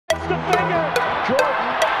the finger.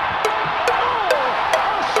 Jordan. Oh,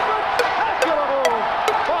 a spectacular move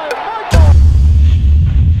by Michael.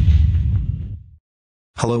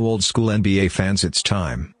 Hello old school NBA fans, it's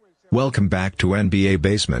time. Welcome back to NBA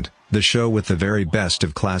Basement, the show with the very best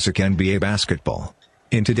of classic NBA basketball.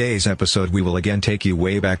 In today's episode we will again take you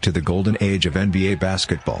way back to the golden age of NBA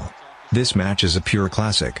basketball. This match is a pure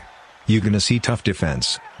classic. You're gonna see tough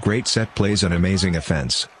defense, great set plays and amazing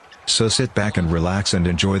offense. So sit back and relax and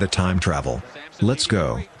enjoy the time travel. Let's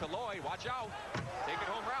go.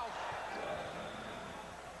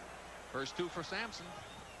 First two for Sampson.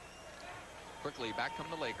 Quickly back come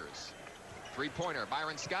the Lakers. Three-pointer,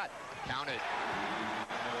 Byron Scott. Count it.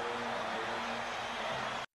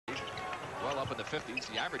 Well up in the 50s.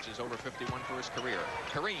 He averages over 51 for his career.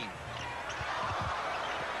 Kareem.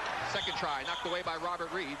 Second try, knocked away by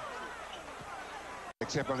Robert Reed.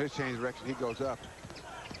 Except on his change direction, he goes up.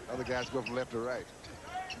 Other guys go from left to right.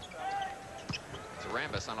 It's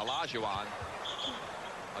Rambis on Olajuwon.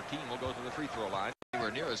 Hakeem will go to the free throw line.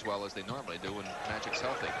 Anywhere near as well as they normally do when Magic's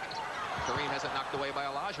healthy. Kareem has it knocked away by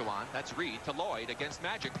Olajuwon. That's Reed to Lloyd against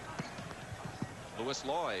Magic. Lewis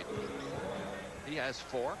Lloyd. He has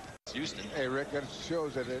 4. It's Houston. Hey, Rick, that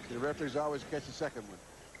shows that the referees always catch the second one.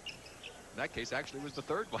 In that case, actually, was the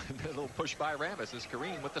third one. A little push by Rambis as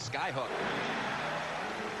Kareem with the sky hook.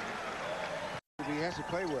 He has to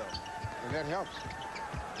play well, and that helps.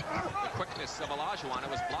 The quickness of Olajuwon. It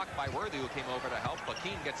was blocked by Worthy, who came over to help.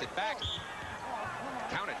 Hakeem gets it back.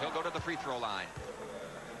 Count it. He'll go to the free throw line.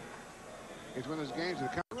 It's one of those games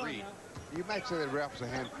that come. Reed. You might say that ref's a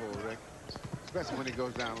handful, Rick, especially when he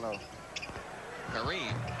goes down low.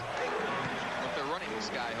 Kareem with the running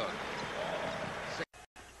sky hook.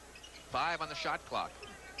 5 on the shot clock.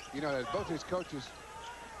 You know that both his coaches.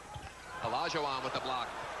 Olajuwon with the block.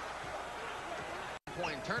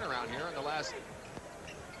 Point turnaround here in the last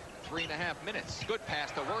 3.5 minutes. Good pass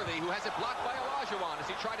to Worthy, who has it blocked by Olajuwon as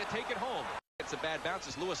he tried to take it home. It's a bad bounce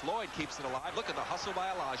as Lewis Lloyd keeps it alive. Look at the hustle by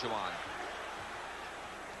Olajuwon.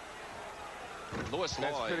 Lewis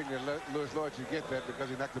That's Lloyd. fitting that Lewis Lloyd should get that because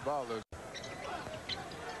he knocked the ball loose.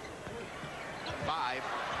 5.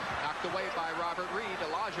 Knocked away by Robert Reed.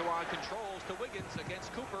 Olajuwon controls to Wiggins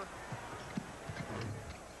against Cooper.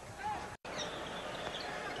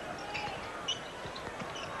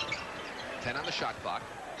 Ten on the shot clock.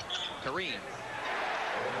 Kareem.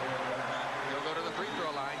 He'll go to the free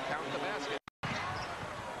throw line. Count the basket.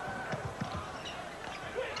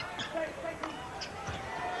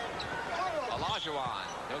 Olajuwon.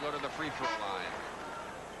 He'll go to the free throw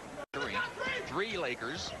line. 3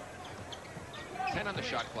 Lakers. 10 on the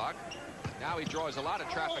shot clock. Now he draws a lot of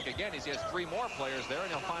traffic again as he has 3 more players there, and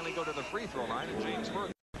he'll finally go to the free throw line. And James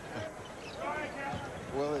Worthy.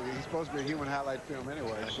 Well, he's supposed to be a human highlight film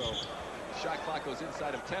anyway, so. Shot clock goes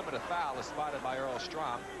inside of 10, but a foul is spotted by Earl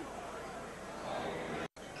Strom.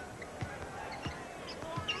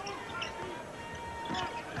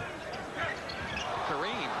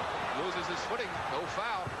 Kareem loses his footing. No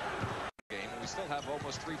foul. Game. We still have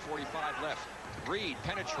almost 3:45 left. Reed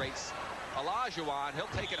penetrates. Olajuwon, he'll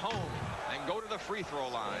take it home and go to the free throw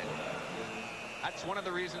line. That's one of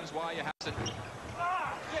the reasons why you have to.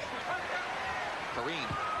 Kareem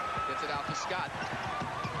gets it out to Scott.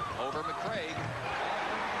 Over McCraig.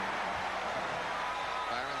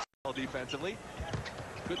 Byron defensively.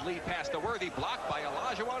 Good lead pass to Worthy. Blocked by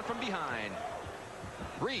Olajuwon from behind.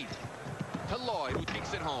 Reed to Lloyd, who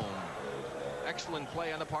takes it home. Excellent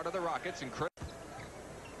play on the part of the Rockets. And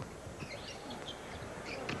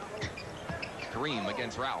Kareem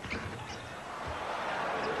against Ralph.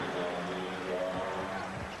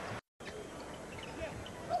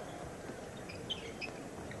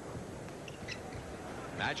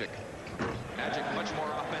 Magic much more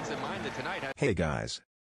offensive minded tonight. Hey guys.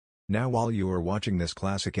 Now while you are watching this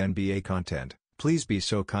classic NBA content, please be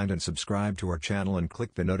so kind and subscribe to our channel and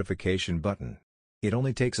click the notification button. It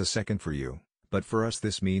only takes a second for you, but for us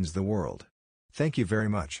this means the world. Thank you very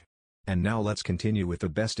much. And now let's continue with the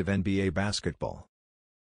best of NBA basketball.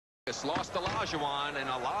 Lost Olajuwon, and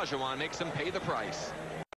Olajuwon makes him pay the price.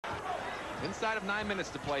 Inside of 9 minutes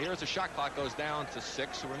to play here as the shot clock goes down to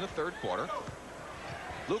 6. We're in the third quarter.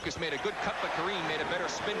 Lucas made a good cut, but Kareem made a better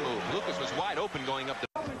spin move. Lucas was wide open going up the...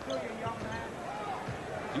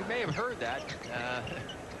 You may have heard that.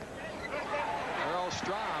 Earl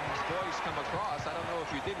Strom's voice come across. I don't know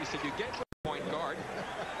if you did. He said you get point guard.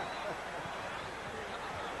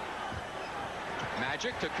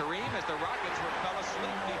 Magic to Kareem as the Rockets fell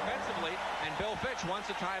asleep defensively, and Bill Fitch wants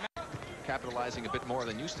a timeout. Capitalizing a bit more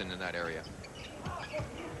than Houston in that area.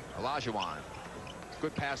 Olajuwon.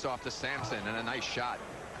 Good pass off to Sampson and a nice shot.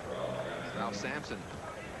 Now Sampson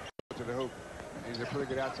to the hoop. He's a pretty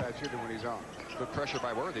good outside shooter when he's on. Good pressure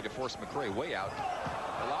by Worthy to force McRae way out.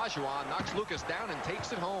 Olajuwon knocks Lucas down and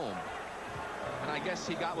takes it home. And I guess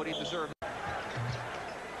he got what he deserved.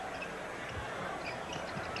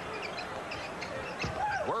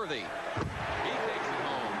 Worthy. He takes it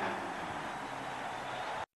home.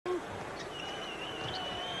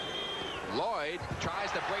 Lloyd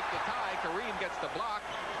tries to break the tie. Kareem gets the block.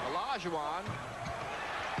 Olajuwon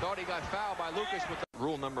thought he got fouled by Lucas with the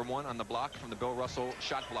rule number 1 on the block from the Bill Russell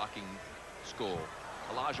shot blocking school.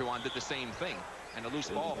 Olajuwon did the same thing, and a loose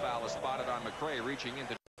ball foul is spotted on McRae reaching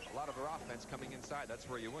into a lot of their offense coming inside. That's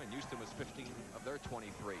where you win. Houston was 15 of their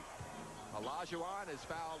 23. Olajuwon is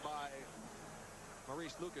fouled by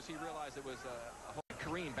Maurice Lucas. He realized it was a whole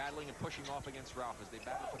Kareem battling and pushing off against Ralph as they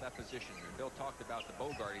battled for that position. And Bill talked about the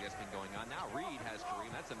Bogarty that's been going on. Now Reed has Kareem.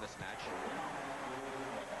 That's a mismatch.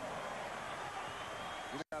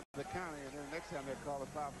 Out the county, and then the next time they call a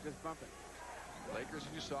foul for just bumping. Lakers,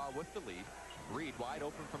 as you saw, with the lead. Reed wide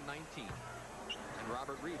open from 19. And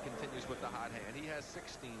Robert Reed continues with the hot hand. He has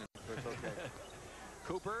 16. So it's okay.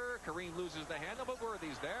 Cooper, Kareem loses the handle, but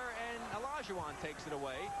Worthy's there, and Olajuwon takes it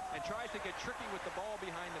away and tries to get tricky with the ball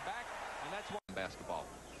behind the back, and that's one basketball.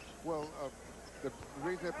 Well, the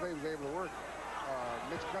reason that play was able to work,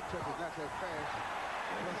 Mitch Kupchak is not that fast.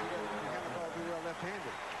 Plus, he had the ball pretty well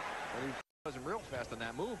left-handed. But he wasn't real fast on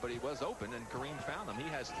that move, but he was open, and Kareem found him. He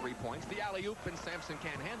has 3 points. The alley-oop, and Sampson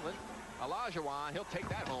can't handle it. Olajuwon, he'll take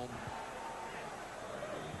that home.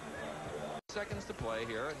 Seconds to play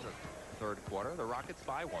here in the third quarter. The Rockets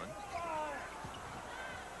by 1.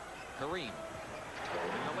 Kareem,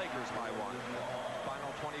 and the Lakers by 1.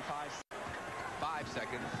 Final 5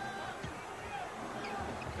 seconds.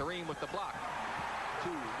 Kareem with the block.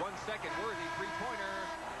 1 second. Worthy three-pointer.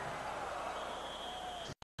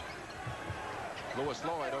 Lewis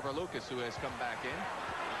Lloyd over Lucas, who has come back in.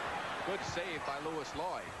 Good save by Lewis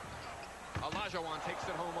Lloyd. Olajuwon takes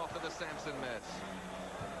it home off of the Sampson miss.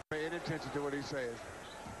 Paying attention to what he says.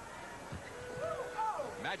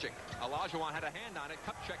 Magic. Olajuwon had a hand on it.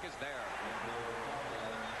 Kupchak is there.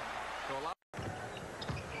 So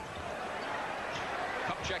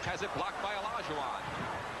Kupchak has it blocked by Olajuwon.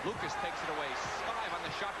 Lucas takes it away. 5 on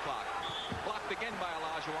the shot clock. Blocked again by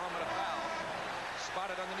Olajuwon, but a foul.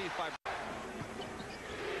 Spotted underneath by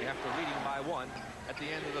after leading by 1 at the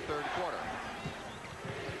end of the third quarter.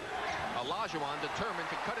 Olajuwon, determined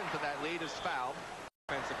to cut into that lead, is fouled.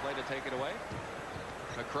 Offensive play to take it away.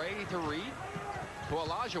 McRae to Reed. To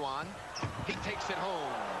Olajuwon. He takes it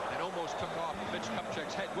home and almost took off Mitch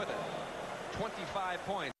Kupchak's head with it. 25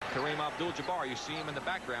 points. Kareem Abdul-Jabbar, you see him in the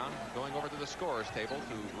background, going over to the scorer's table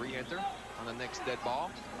to re-enter on the next dead ball.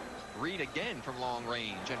 Reed again from long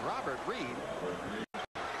range, and Robert Reed.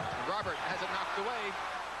 Robert has it knocked away.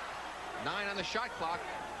 9 on the shot clock.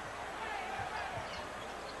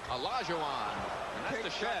 Olajuwon, and that's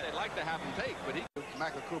the shot they'd like to have him take, but he...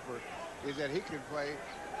 Michael Cooper is that he can play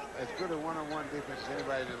as good a one-on-one defense as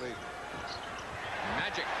anybody in the league.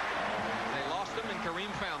 Magic. They lost him, and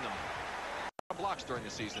Kareem found them. Blocks during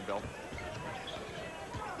the season, Bill.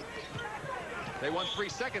 They won 3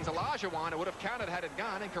 seconds. Olajuwon, it would have counted had it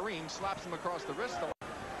gone, and Kareem slaps him across the wrist.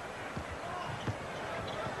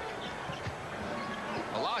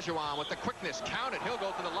 Olajuwon with the quickness, counted. He'll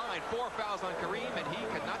go to the line. 4 fouls on Kareem, and he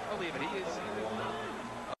cannot believe it. He is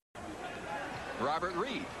Robert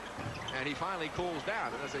Reed, and he finally cools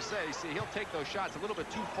down. And as I say, you see, he'll take those shots a little bit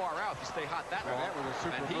too far out to stay hot that long. That was a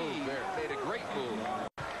super move there. Made a great move.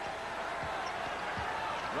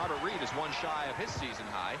 Robert Reed is 1 shy of his season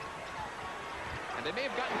high, and they may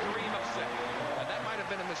have gotten Kareem upset, and that might have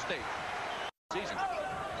been a mistake. Season.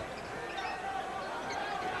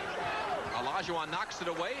 Olajuwon knocks it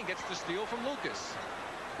away and gets the steal from Lucas.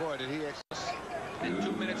 Boy, did he... And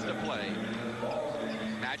 2 minutes to play.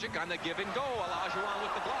 Magic on the give and go. Olajuwon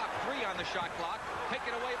with the block. 3 on the shot clock.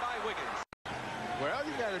 Taken away by Wiggins. Well,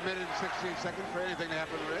 you got a minute and 16 seconds for anything to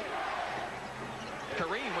happen, Rick.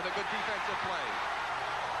 Kareem with a good defensive play.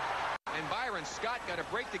 And Byron Scott got a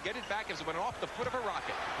break to get it back as it went off the foot of a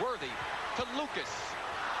rocket. Worthy to Lucas.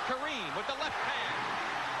 Kareem with the left hand.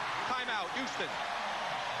 Timeout, Houston.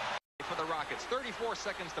 For the Rockets. 34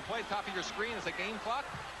 seconds to play. Top of your screen is a game clock.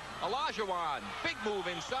 Olajuwon, big move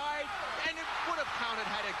inside, and it would have counted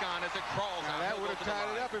had it gone as it crawls out. That would have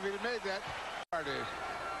tied it up if he'd have made that.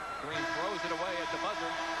 Green throws it away at the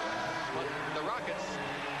buzzer. But the Rockets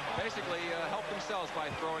basically helped themselves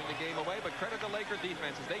by throwing the game away, but credit the Laker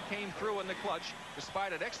defense as they came through in the clutch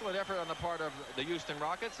despite an excellent effort on the part of the Houston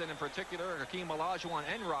Rockets, and in particular Hakeem Olajuwon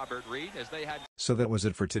and Robert Reed, as they had. So that was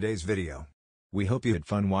it for today's video. We hope you had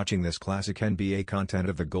fun watching this classic NBA content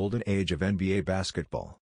of the golden age of NBA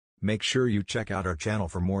basketball. Make sure you check out our channel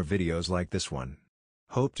for more videos like this one.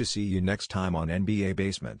 Hope to see you next time on NBA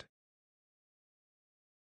Basement.